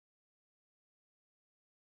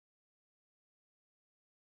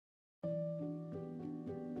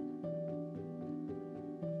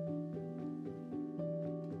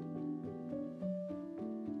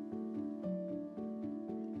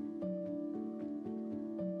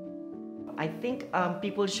I think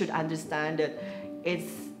people should understand that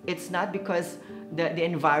it's not because the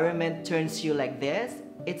environment turns you like this,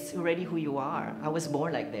 it's already who you are. I was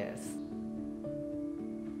born like this.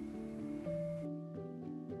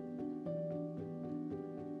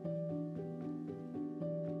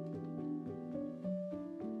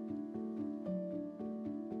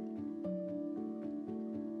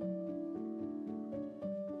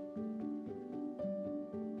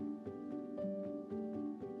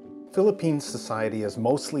 Philippine society is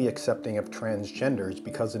mostly accepting of transgenders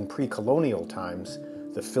because in pre-colonial times,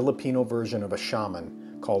 the Filipino version of a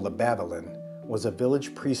shaman, called a Babylon, was a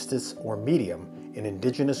village priestess or medium in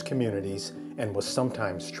indigenous communities and was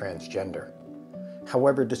sometimes transgender.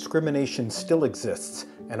 However, discrimination still exists,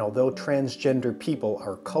 and although transgender people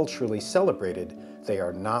are culturally celebrated, they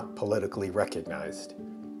are not politically recognized.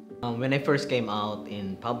 When I first came out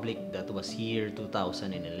in public, that was year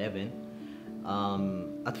 2011,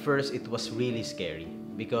 at first it was really scary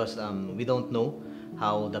because we don't know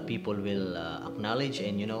how the people will acknowledge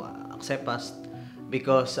and accept us,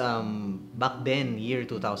 because back then, year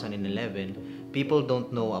 2011, people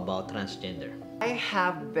don't know about transgender. I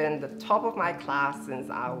have been the top of my class since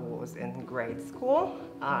I was in grade school.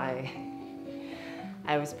 I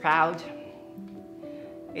was proud.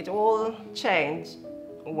 It all changed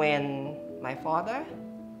when my father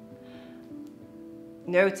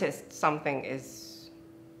noticed something is,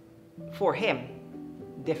 for him,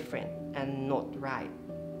 different and not right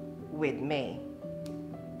with me.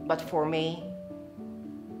 But for me,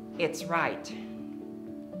 it's right.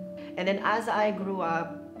 And then as I grew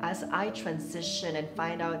up, as I transitioned and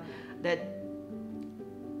find out that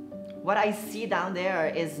what I see down there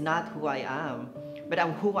is not who I am, but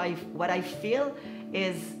what I feel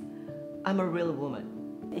is I'm a real woman.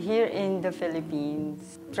 Here in the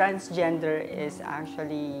Philippines, transgender is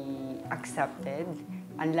actually accepted.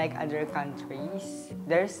 Unlike other countries,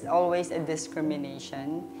 there's always a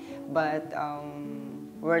discrimination, but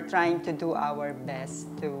we're trying to do our best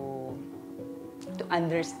to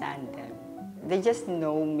understand them. They just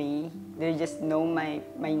know me, they just know my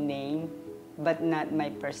name, but not my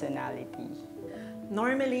personality.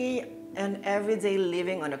 Normally, an everyday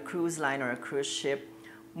living on a cruise line or a cruise ship,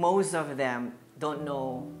 most of them don't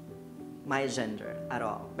know my gender at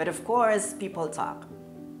all. But of course, people talk.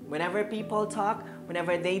 Whenever people talk,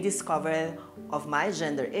 whenever they discover of my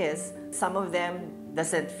gender is, some of them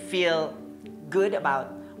doesn't feel good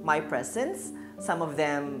about my presence. Some of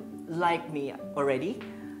them like me already.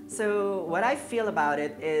 So what I feel about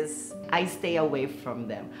it is I stay away from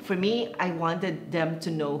them. For me, I wanted them to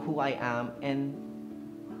know who I am and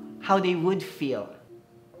how they would feel.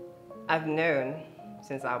 I've known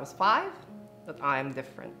since I was 5 that I am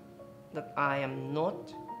different, that I am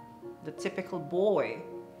not the typical boy.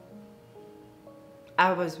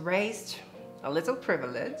 I was raised a little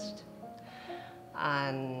privileged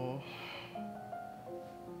and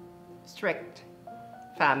strict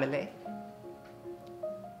family.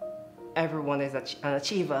 Everyone is an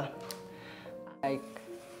achiever. I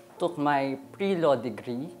took my pre-law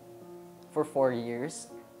degree for 4 years,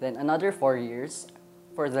 then another 4 years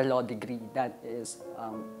for the law degree, that is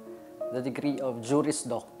the degree of Juris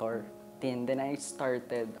Doctor. Then I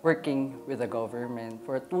started working with the government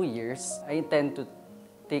for 2 years. I intend to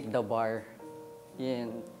take the bar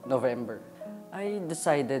in November. I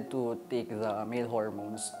decided to take the male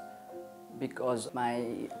hormones because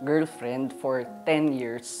my girlfriend for 10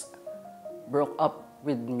 years broke up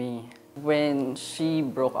with me. When she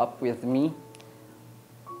broke up with me,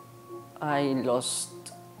 I lost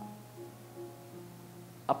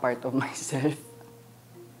a part of myself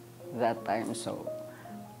that time, so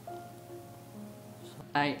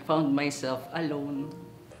I found myself alone.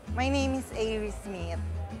 My name is Avery Smith.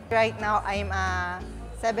 Right now, I'm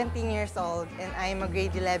 17 years old and I'm a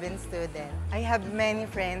grade 11 student. I have many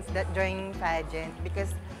friends that join pageant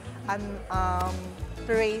because I'm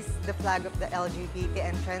to raise the flag of the LGBT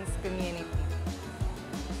and trans community.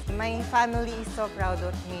 My family is so proud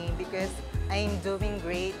of me because I'm doing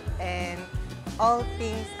great and all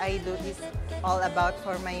things I do is all about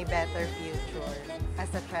for my better future as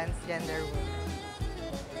a transgender woman.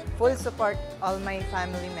 Full support all my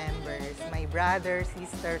family members, my brothers,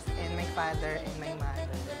 sisters, and my father and my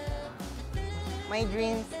mother. My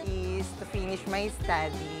dreams is to finish my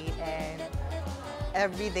study and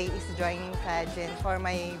every day is joining pageant for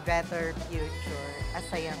my better future as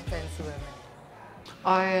a young trans woman.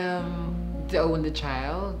 I am the only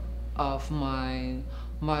child of my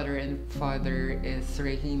mother and father is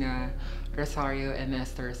Regina Rosario and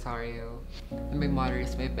Esther Rosario. And my mother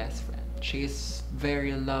is my best friend. She is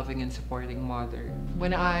very loving and supporting mother.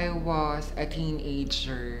 When I was a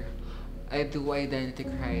teenager, I do identity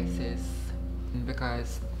crisis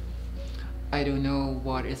because I don't know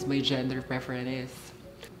what is my gender preference is.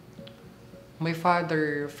 My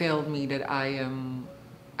father failed me that I am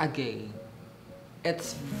a gay.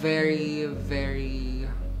 It's very, very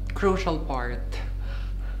crucial part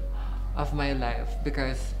of my life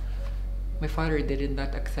because my father did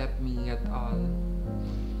not accept me at all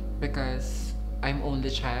because I'm only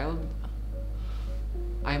child,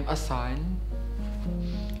 I'm a son,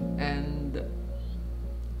 and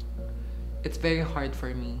it's very hard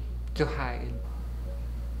for me to hide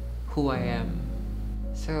who I am.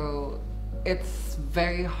 So it's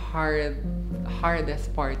very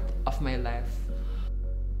hardest part of my life.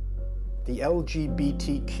 The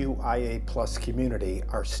LGBTQIA+ community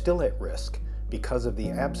are still at risk because of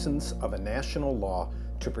the absence of a national law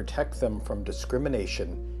to protect them from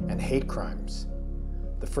discrimination and hate crimes.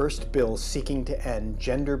 The first bill seeking to end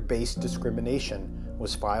gender-based discrimination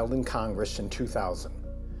was filed in Congress in 2000.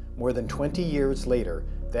 More than 20 years later,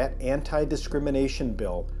 that anti-discrimination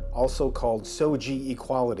bill, also called SOGI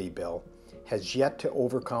Equality Bill, has yet to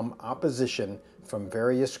overcome opposition from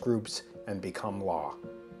various groups and become law.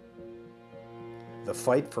 The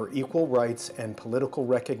fight for equal rights and political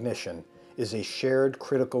recognition is a shared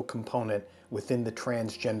critical component within the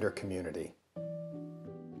transgender community.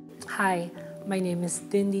 Hi, my name is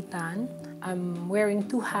Dindy Tan. I'm wearing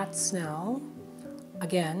two hats now.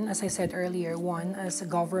 Again, as I said earlier, one as a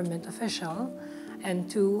government official and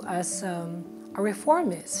two as a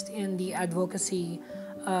reformist in the advocacy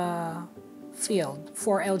field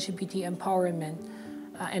for LGBT empowerment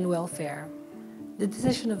and welfare. The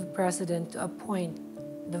decision of the President to appoint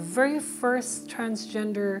the very first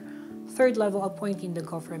transgender third-level appointee in the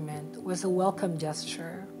government was a welcome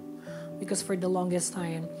gesture because for the longest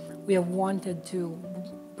time, we have wanted to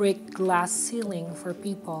break glass ceiling for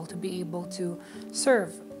people to be able to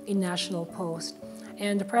serve in national post.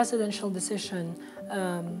 And the presidential decision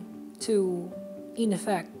to, in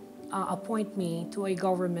effect, appoint me to a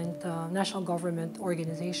government, national government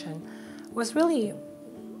organization was really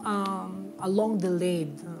a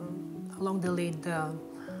long-delayed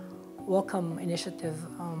welcome initiative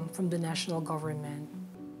from the national government.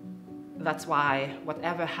 That's why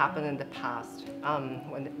whatever happened in the past,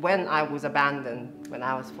 when I was abandoned when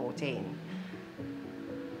I was 14,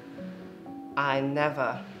 I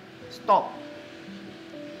never stopped.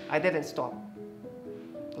 I didn't stop.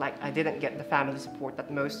 Like, I didn't get the family support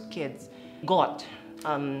that most kids got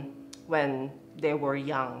when they were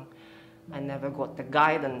young. I never got the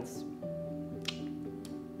guidance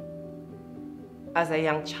as a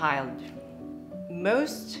young child,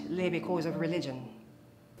 mostly because of religion.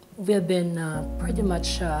 We have been pretty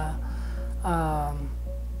much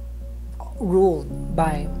ruled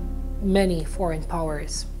by many foreign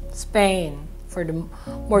powers. Spain for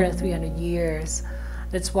more than 300 years.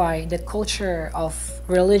 That's why the culture of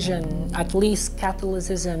religion, at least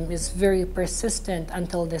Catholicism, is very persistent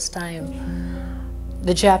until this time.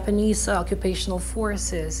 The Japanese occupational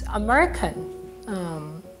forces, American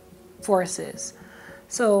forces.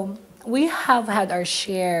 So we have had our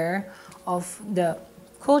share of the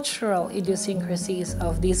cultural idiosyncrasies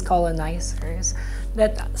of these colonizers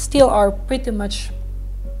that still are pretty much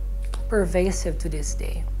pervasive to this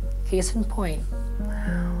day. Case in point,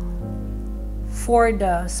 for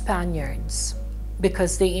the Spaniards,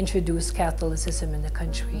 because they introduced Catholicism in the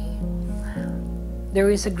country,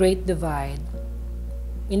 there is a great divide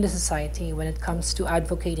in the society when it comes to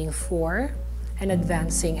advocating for and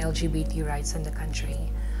advancing LGBT rights in the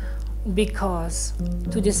country. Because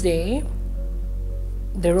to this day,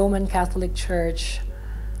 the Roman Catholic Church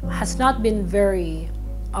has not been very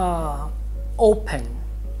open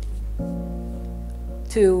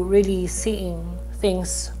to really seeing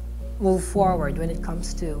things move forward when it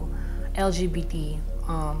comes to LGBT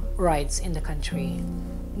rights in the country.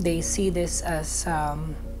 They see this as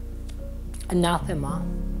anathema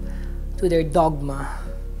to their dogma.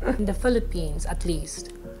 In the Philippines, at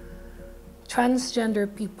least, transgender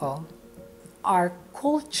people are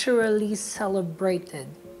culturally celebrated,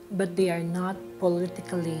 but they are not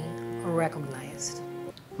politically recognized.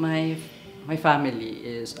 My family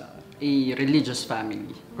is a religious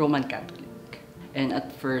family, Roman Catholic. And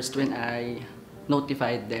at first, when I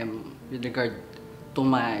notified them with regard to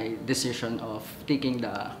my decision of taking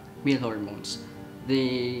the male hormones,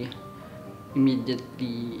 they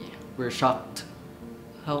immediately were shocked.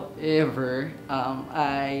 However,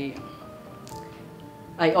 I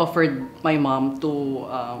offered my mom to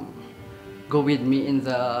go with me in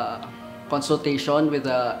the consultation with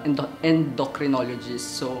the endocrinologist.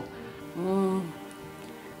 So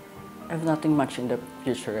I have nothing much in the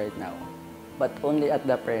future right now, but only at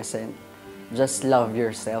the present. just love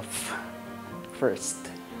yourself first.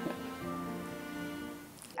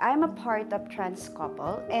 I'm a part of trans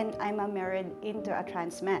couple and I'm married into a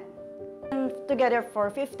trans man. Together for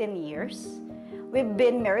 15 years. We've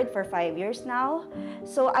been married for 5 years now.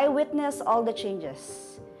 So I witnessed all the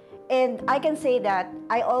changes. And I can say that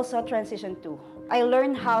I also transitioned too. I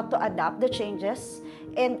learned how to adapt the changes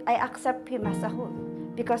and I accept him as a whole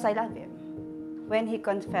because I love him. When he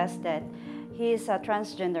confessed that he is a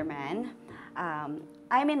transgender man,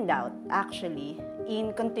 I'm in doubt actually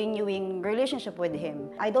in continuing relationship with him.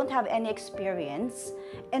 I don't have any experience,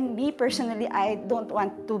 and me personally, I don't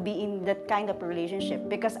want to be in that kind of relationship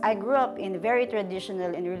because I grew up in a very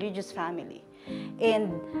traditional and religious family.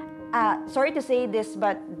 And sorry to say this,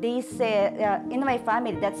 but they say in my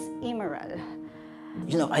family that's immoral.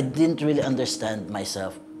 You know, I didn't really understand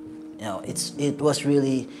myself. You know, it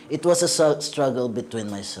was a struggle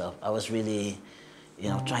between myself. I was really, you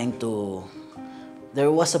know, trying to. There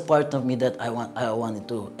was a part of me that I wanted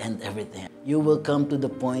to end everything. You will come to the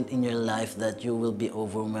point in your life that you will be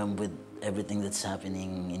overwhelmed with everything that's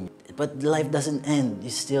happening. But life doesn't end. You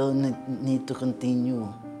still need to continue.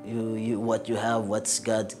 What you have, what's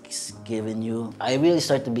God's given you. I really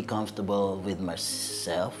started to be comfortable with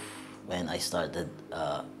myself when I started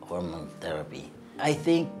hormone therapy. I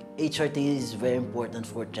think HRT is very important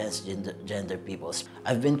for transgender people.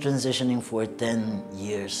 I've been transitioning for 10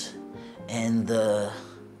 years. And the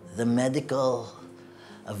medical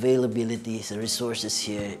availability, the resources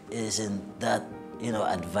here isn't that, you know,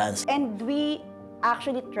 advanced. And we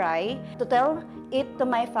actually try to tell it to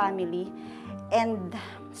my family. And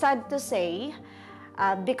sad to say,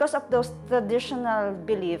 because of those traditional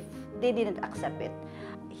beliefs, they didn't accept it.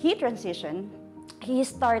 He transitioned, he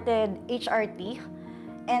started HRT,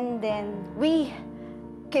 and then we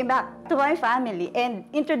came back to my family and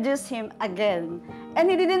introduced him again. And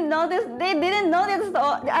he didn't notice, they didn't notice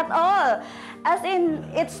at all. As in,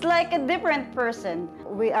 it's like a different person.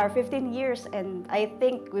 We are 15 years and I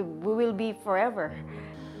think we will be forever.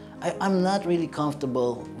 I'm not really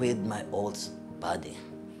comfortable with my old body.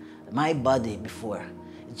 My body before,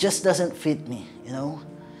 it just doesn't fit me, you know?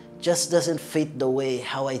 Just doesn't fit the way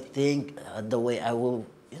how I think, the way I will,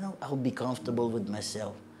 you know, I'll be comfortable with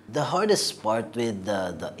myself. The hardest part with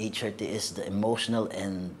the HRT is the emotional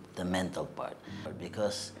and the mental part,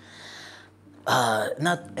 because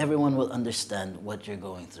not everyone will understand what you're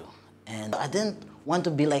going through. And I didn't want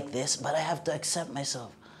to be like this, but I have to accept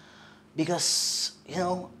myself, because, you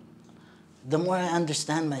know, the more I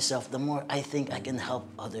understand myself, the more I think I can help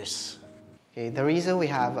others. Okay, the reason we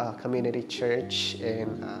have a community church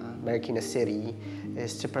in Marikina City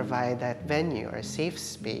is to provide that venue or safe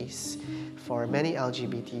space for many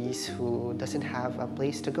LGBTs who doesn't have a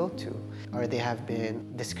place to go to, or they have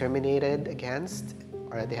been discriminated against,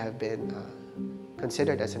 or they have been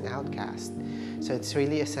considered as an outcast. So it's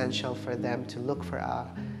really essential for them to look for a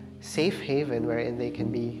safe haven wherein they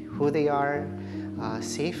can be who they are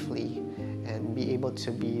safely and be able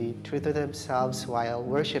to be true to themselves while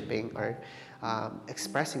worshiping or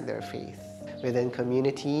expressing their faith. Within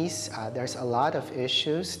communities, there's a lot of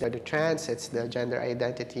issues. The trans, it's the gender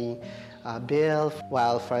identity bill,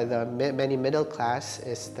 while for the many middle class,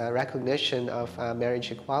 it's the recognition of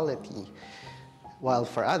marriage equality. While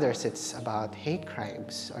for others, it's about hate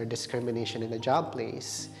crimes or discrimination in the job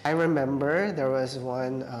place. I remember there was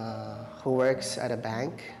one who works at a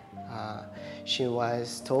bank. She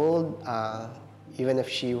was told, even if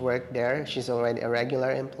she worked there, she's already a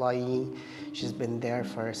regular employee. She's been there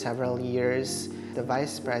for several years. The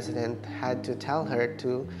vice president had to tell her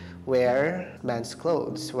to wear men's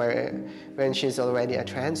clothes when she's already a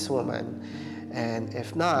trans woman. And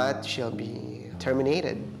if not, she'll be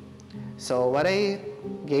terminated. So what I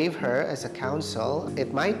gave her as a counsel,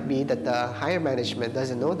 it might be that the higher management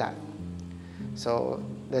doesn't know that. So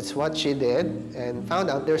that's what she did and found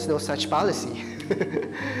out there's no such policy.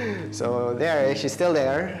 So she's still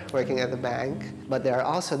there working at the bank, but there are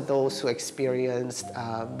also those who experienced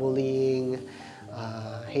bullying,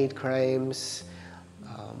 hate crimes,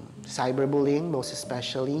 cyberbullying most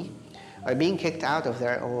especially, or being kicked out of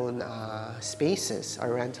their own spaces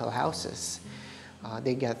or rental houses.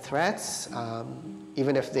 They get threats.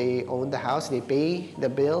 Even if they own the house, they pay the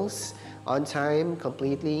bills on time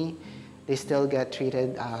completely, they still get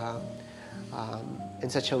treated in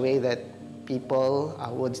such a way that people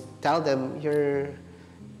would tell them,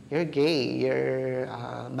 you're gay, you're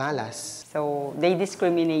malas. So they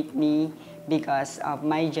discriminate me because of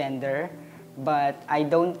my gender, but I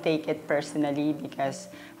don't take it personally because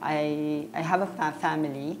I have a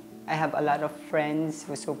family. I have a lot of friends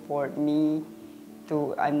who support me,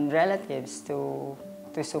 and relatives to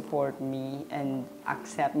to support me and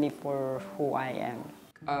accept me for who I am.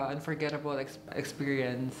 Unforgettable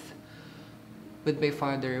experience with my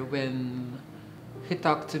father when he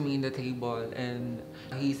talked to me in the table and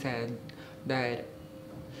he said that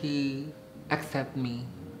he accept me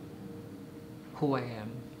who I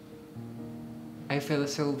am. I feel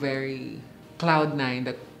so very cloud nine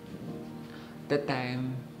that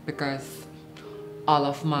time because all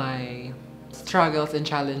of my struggles and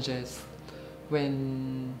challenges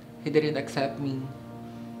when he didn't accept me,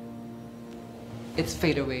 it's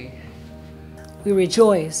fade away. We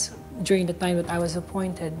rejoice during the time that I was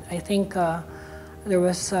appointed. I think there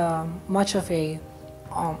was much of a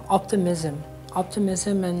optimism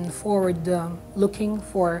and forward looking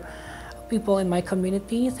for people in my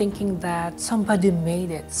community, thinking that somebody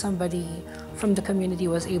made it, somebody from the community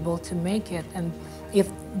was able to make it, and if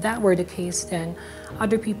that were the case, then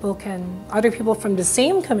other people from the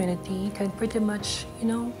same community can pretty much,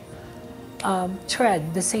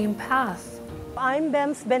 tread the same path. I'm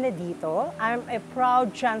Bems Benedito. I'm a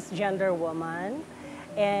proud transgender woman,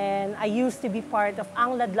 and I used to be part of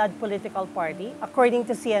Ang Ladlad political party. According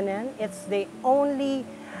to CNN, it's the only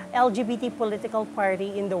LGBT political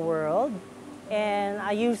party in the world, and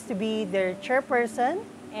I used to be their chairperson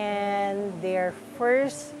and their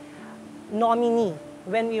first nominee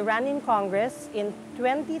when we ran in Congress in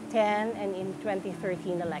 2010 and in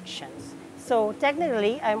 2013 elections. So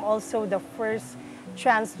technically, I'm also the first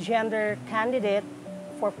transgender candidate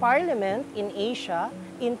for parliament in Asia.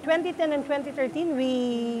 In 2010 and 2013,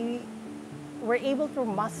 we were able to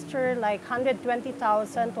muster like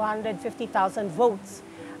 120,000 to 150,000 votes.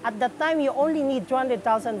 At that time, you only need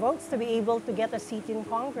 200,000 votes to be able to get a seat in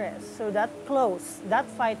Congress. So that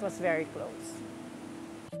fight was very close.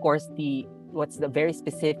 Of course, what's the very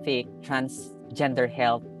specific transgender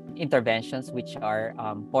health interventions, which are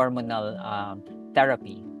hormonal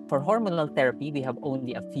therapy. For hormonal therapy, we have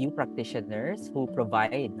only a few practitioners who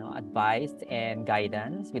provide advice and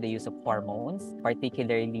guidance with the use of hormones,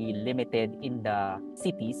 particularly limited in the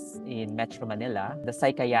cities in Metro Manila. The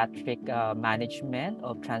psychiatric management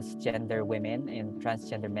of transgender women and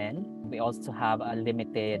transgender men. We also have a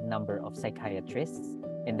limited number of psychiatrists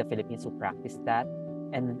in the Philippines who practice that.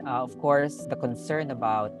 And of course, the concern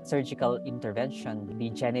about surgical intervention, the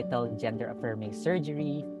genital gender-affirming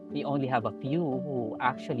surgery, we only have a few who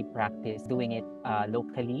actually practice doing it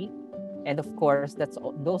locally. And of course,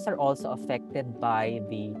 those are also affected by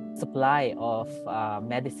the supply of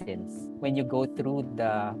medicines. When you go through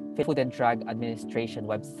the Food and Drug Administration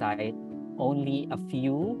website, only a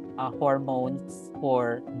few hormones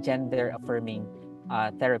for gender-affirming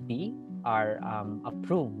therapy are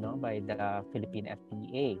approved by the Philippine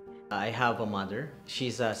FDA. I have a mother.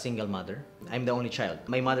 She's a single mother. I'm the only child.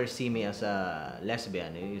 My mother see me as a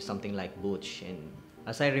lesbian, something like butch. And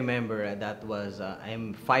as I remember, that was,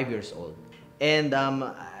 I'm 5 years old. And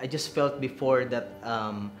I just felt before that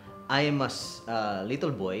I am a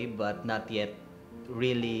little boy, but not yet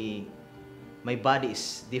really, my body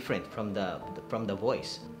is different from the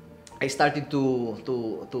voice. I started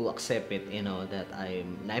to accept it, that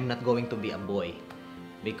I'm not going to be a boy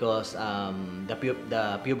because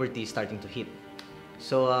the puberty is starting to hit.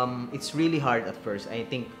 So it's really hard at first. I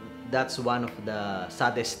think that's one of the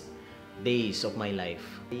saddest days of my life.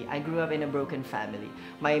 I grew up in a broken family.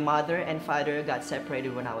 My mother and father got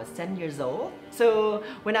separated when I was 10 years old. So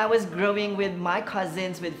when I was growing with my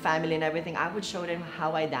cousins, with family and everything, I would show them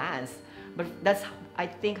how I dance. But that's, I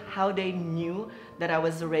think, how they knew that I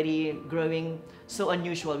was already growing so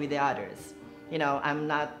unusual with the others. I'm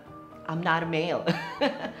not a male.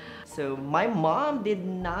 So my mom did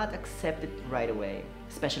not accept it right away,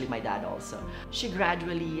 especially my dad also. She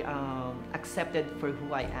gradually accepted for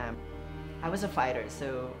who I am. I was a fighter,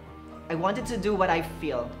 so I wanted to do what I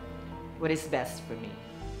feel, what is best for me.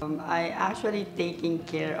 I actually taking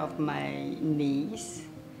care of my niece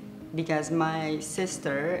because my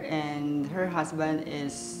sister and her husband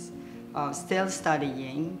is still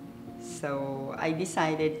studying. So I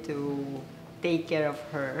decided to take care of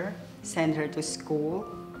her, send her to school.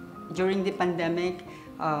 During the pandemic,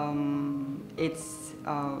 it's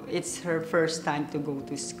her first time to go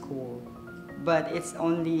to school, but it's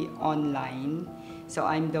only online. So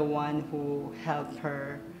I'm the one who helped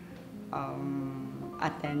her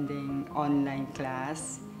attending online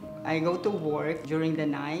class. I go to work during the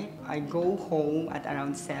night. I go home at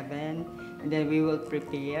around 7, and then we will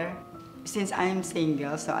prepare. Since I'm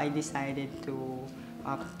single, so I decided to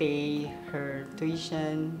pay her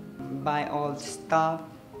tuition, buy all stuff.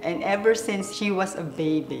 And ever since she was a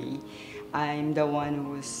baby, I'm the one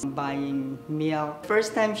who's buying milk.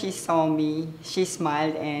 First time she saw me, she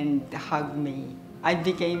smiled and hugged me. I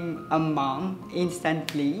became a mom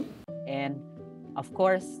instantly. And of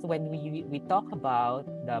course, when we talk about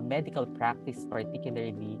the medical practice,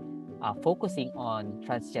 particularly focusing on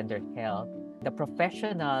transgender health, the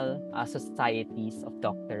professional societies of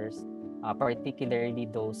doctors, particularly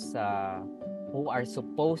those who are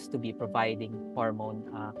supposed to be providing hormone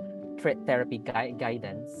therapy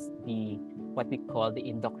guidance, what we call the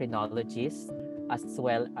endocrinologists, as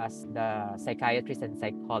well as the psychiatrists and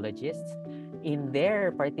psychologists, in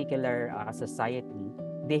their particular society,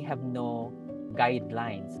 they have no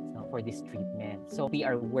guidelines for this treatment. So we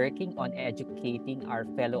are working on educating our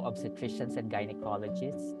fellow obstetricians and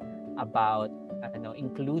gynecologists about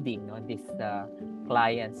including these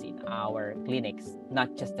clients in our clinics,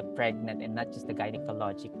 not just the pregnant and not just the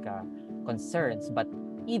gynecologic concerns, but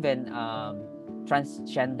even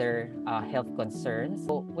transgender health concerns.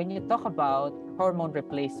 So when you talk about hormone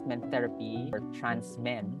replacement therapy for trans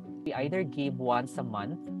men, we either give once a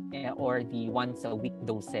month or the once a week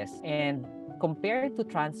doses. And compared to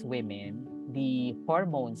trans women, the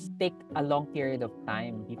hormones take a long period of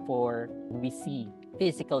time before we see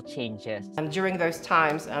physical changes. During those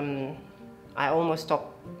times, I almost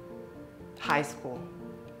stopped high school,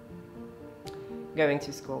 going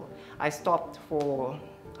to school. I stopped for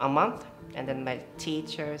a month, and then my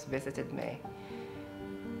teachers visited me.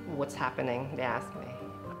 What's happening? They asked me.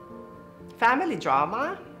 Family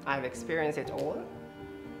drama, I've experienced it all.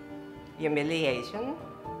 Humiliation,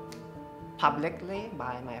 publicly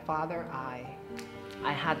by my father, I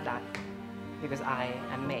had that because I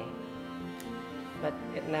am me. But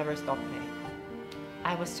it never stopped me.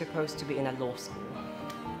 I was supposed to be in a law school.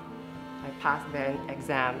 I passed their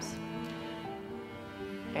exams,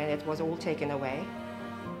 and it was all taken away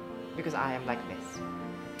because I am like this.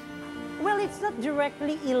 Well, it's not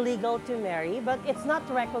directly illegal to marry, but it's not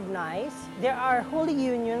recognized. There are holy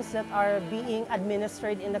unions that are being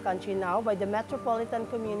administered in the country now by the metropolitan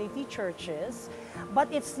community churches, but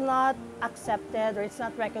it's not accepted or it's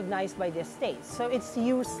not recognized by the state. So it's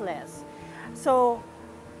useless. So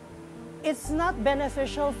it's not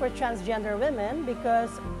beneficial for transgender women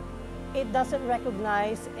because it doesn't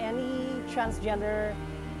recognize any transgender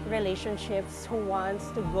relationships who wants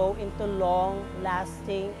to go into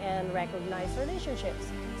long-lasting and recognized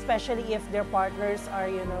relationships, especially if their partners are,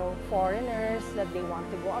 foreigners that they want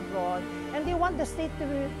to go abroad and they want the state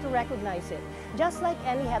to recognize it, just like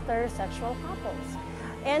any heterosexual couples.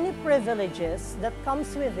 Any privileges that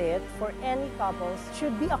comes with it for any couples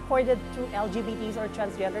should be accorded to LGBTs or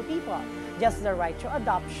transgender people. Just the right to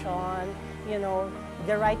adoption,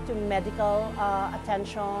 the right to medical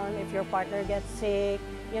attention if your partner gets sick.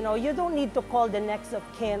 You don't need to call the next of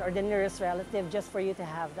kin or the nearest relative just for you to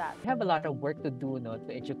have that. We have a lot of work to do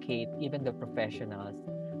to educate even the professionals.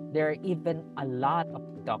 There are even a lot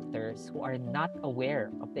of doctors who are not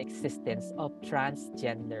aware of the existence of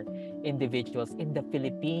transgender individuals in the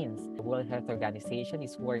Philippines. The World Health Organization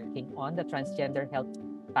is working on the transgender health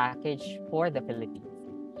package for the Philippines.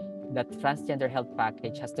 The transgender health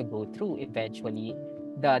package has to go through eventually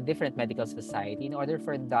the different medical society in order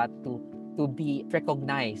for that to be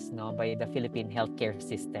recognized by the Philippine healthcare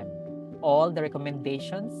system. All the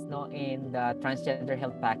recommendations in the transgender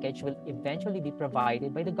health package will eventually be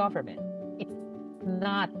provided by the government. It's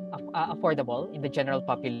not affordable in the general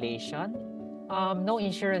population. No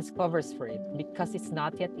insurance covers for it because it's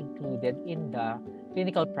not yet included in the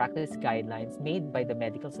clinical practice guidelines made by the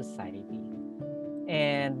medical society.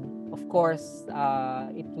 And of course,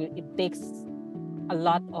 it takes a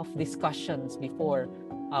lot of discussions before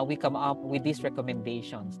we come up with these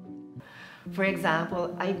recommendations. For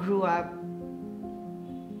example, I grew up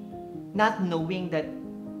not knowing that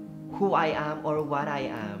who I am or what I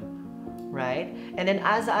am, right? And then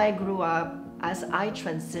as I grew up, as I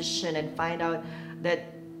transition and find out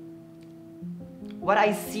that what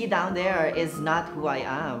I see down there is not who I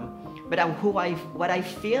am, but what I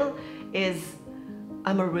feel is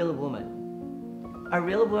I'm a real woman. A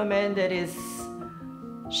real woman that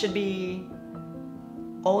should be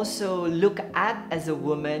also looked at as a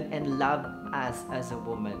woman and loved as a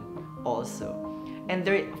woman also. And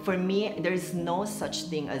for me, there is no such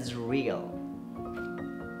thing as real.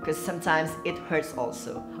 Because sometimes it hurts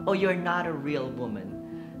also. Oh, you're not a real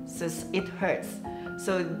woman. So it hurts.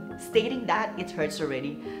 So stating that, it hurts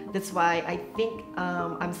already. That's why I think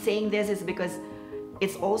I'm saying this is because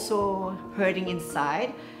it's also hurting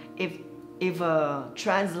inside. If a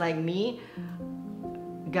trans like me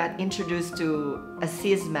got introduced to a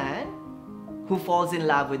cis man who falls in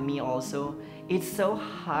love with me also, it's so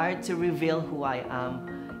hard to reveal who I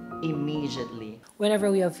am immediately. Whenever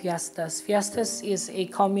we have fiestas, fiestas is a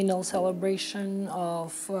communal celebration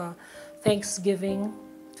of thanksgiving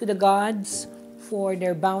to the gods for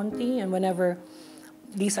their bounty, and whenever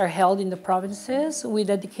these are held in the provinces, we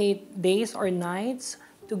dedicate days or nights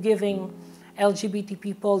to giving LGBT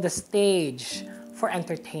people the stage for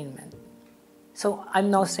entertainment. So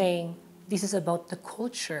I'm now saying this is about the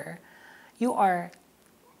culture. You are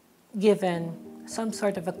given some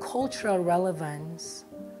sort of a cultural relevance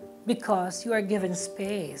because you are given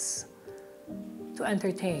space to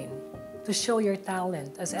entertain, to show your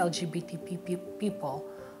talent as LGBT people.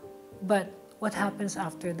 But what happens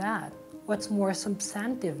after that? What's more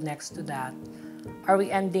substantive next to that? Are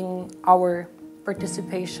we ending our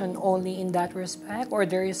participation only in that respect, or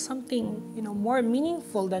there is something more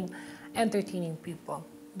meaningful than entertaining people?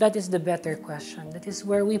 That is the better question. That is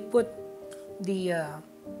where we put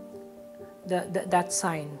that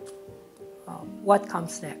sign. What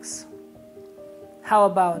comes next? How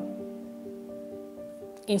about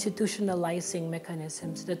institutionalizing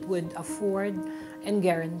mechanisms that would afford and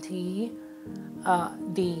guarantee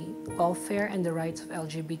the welfare and the rights of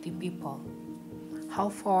LGBT people? How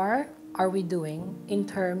far are we doing in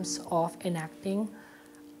terms of enacting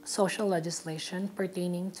social legislation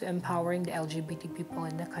pertaining to empowering the LGBT people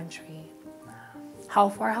in the country? How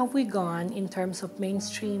far have we gone in terms of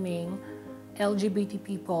mainstreaming LGBT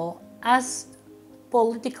people as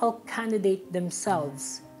political candidates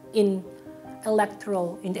themselves in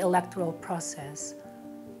the electoral process?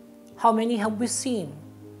 How many have we seen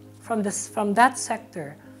from that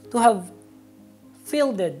sector to have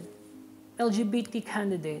fielded LGBT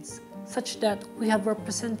candidates such that we have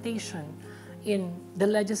representation in the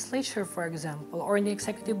legislature, for example, or in the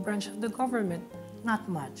executive branch of the government? Not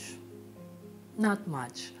much. Not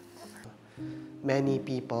much. Many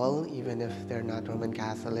people, even if they're not Roman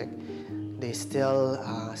Catholic, they still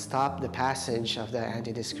stop the passage of the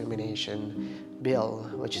anti-discrimination bill,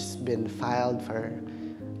 which has been filed for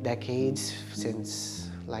decades, since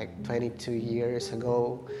like 22 years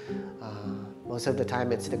ago. Most of the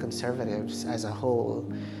time it's the conservatives as a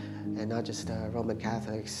whole, and not just the Roman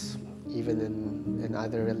Catholics, even in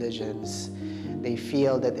other religions. They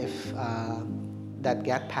feel that if that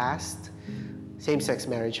get passed, same-sex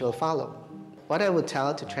marriage will follow. What I would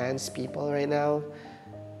tell to trans people right now,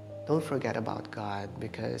 don't forget about God,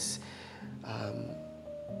 because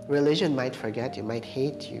religion might forget you, might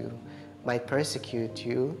hate you, might persecute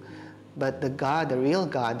you, but the God, the real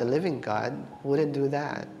God, the living God, wouldn't do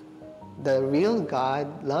that. The real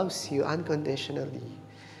God loves you unconditionally,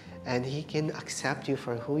 and He can accept you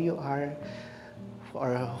for who you are,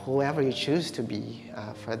 or whoever you choose to be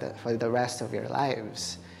for the rest of your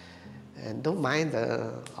lives. And don't mind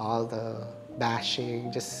all the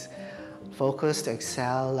bashing, just focus to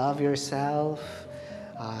excel, love yourself,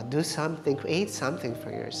 do something, create something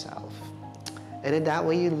for yourself. And in that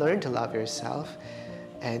way you learn to love yourself,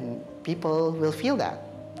 and people will feel that.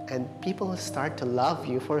 And people will start to love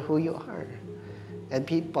you for who you are. And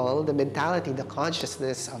people, the mentality, the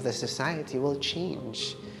consciousness of the society will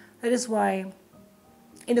change. That is why,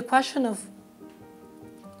 in the question of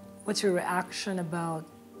what's your reaction about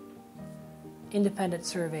independent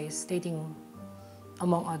surveys stating,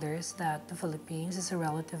 among others, that the Philippines is a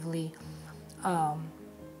relatively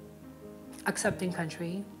accepting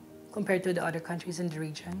country compared to the other countries in the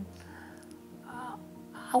region,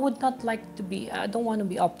 I would not like to be, I don't want to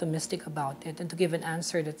be optimistic about it and to give an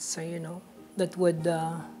answer that's, that would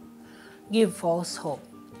give false hope.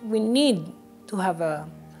 We need to have an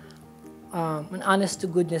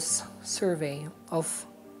honest-to-goodness survey of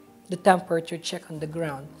the temperature check on the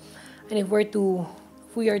ground. And if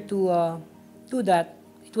we are to do that,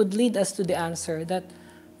 it would lead us to the answer that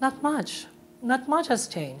not much has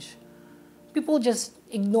changed. People just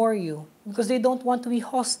ignore you because they don't want to be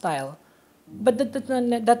hostile. But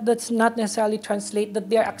that does not necessarily translate that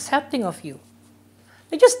they are accepting of you.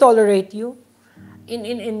 They just tolerate you.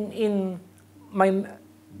 In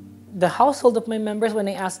the household of my members, when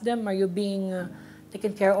I ask them, are you being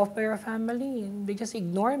taken care of by your family? They just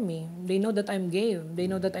ignore me. They know that I'm gay. They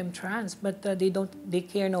know that I'm trans, but they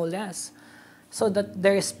care no less. So that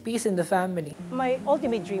there is peace in the family. My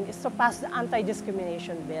ultimate dream is to pass the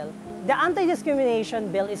anti-discrimination bill. The anti-discrimination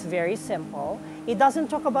bill is very simple. It doesn't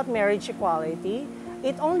talk about marriage equality.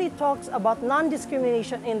 It only talks about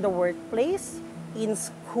non-discrimination in the workplace, in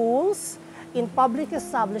schools, in public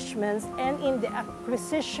establishments, and in the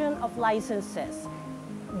acquisition of licenses.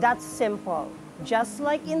 That's simple. Just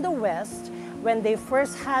like in the West, when they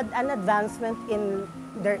first had an advancement in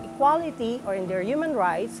their equality or in their human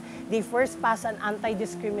rights, they first passed an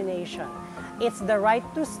anti-discrimination. It's the right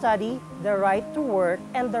to study, the right to work,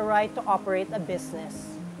 and the right to operate a business.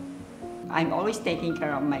 I'm always taking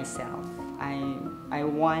care of myself. I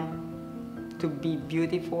want to be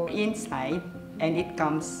beautiful inside and it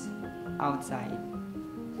comes outside.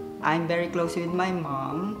 I'm very close with my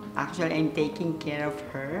mom. Actually, I'm taking care of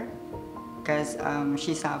her because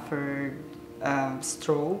she suffered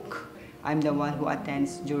stroke. I'm the one who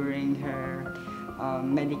attends during her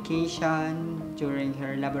medication, during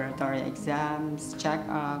her laboratory exams,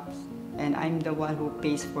 checkups, and I'm the one who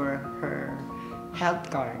pays for her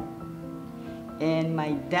health card. And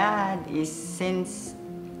my dad is, since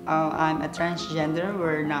I'm a transgender,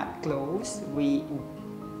 we're not close. We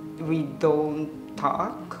don't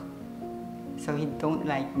talk, so he don't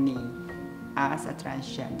like me as a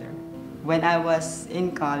transgender. When I was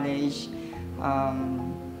in college,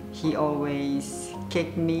 he always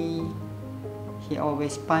kicked me, he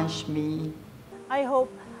always punched me. I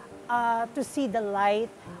hope to see the light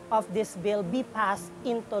of this bill be passed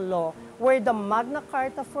into law, where the Magna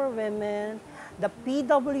Carta for women, the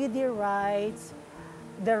PWD rights,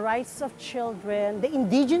 the rights of children, the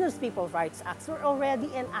Indigenous Peoples' Rights Acts were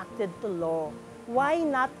already enacted to law. Why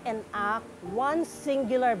not enact one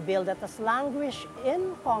singular bill that has languished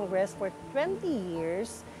in Congress for 20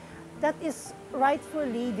 years that is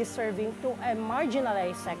rightfully deserving to a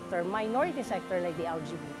marginalized sector, minority sector like the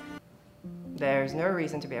LGBT? There's no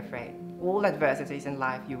reason to be afraid. All adversities in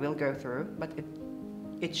life you will go through, but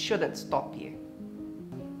it shouldn't stop you.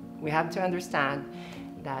 We have to understand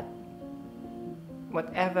that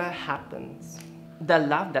whatever happens, the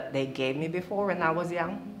love that they gave me before when I was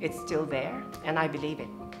young, it's still there, and I believe it.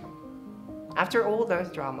 After all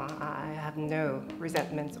those drama, I have no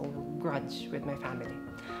resentments or grudge with my family.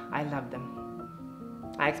 I love them.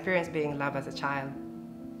 I experienced being loved as a child.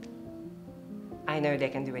 I know they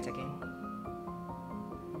can do it again.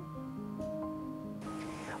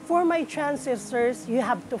 For my trans sisters, you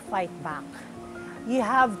have to fight back. You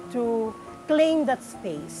have to claim that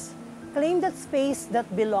space. Claim that space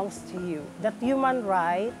that belongs to you, that human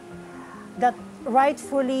right that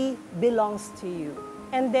rightfully belongs to you.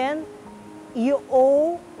 And then you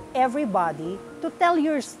owe everybody to tell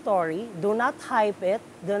your story. Do not hype it,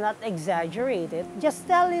 do not exaggerate it, just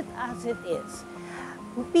tell it as it is.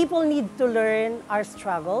 People need to learn our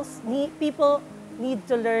struggles. People need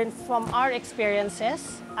to learn from our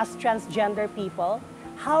experiences as transgender people,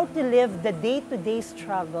 how to live the day-to-day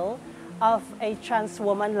struggle of a trans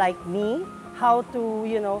woman like me, how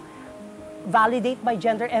to, validate my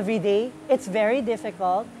gender every day. It's very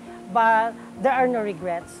difficult, but there are no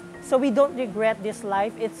regrets. So we don't regret this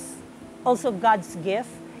life. It's also God's gift.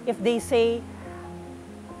 If they say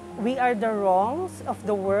we are the wrongs of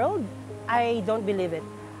the world, I don't believe it.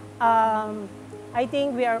 I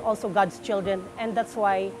think we are also God's children, and that's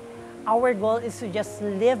why our goal is to just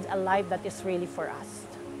live a life that is really for us.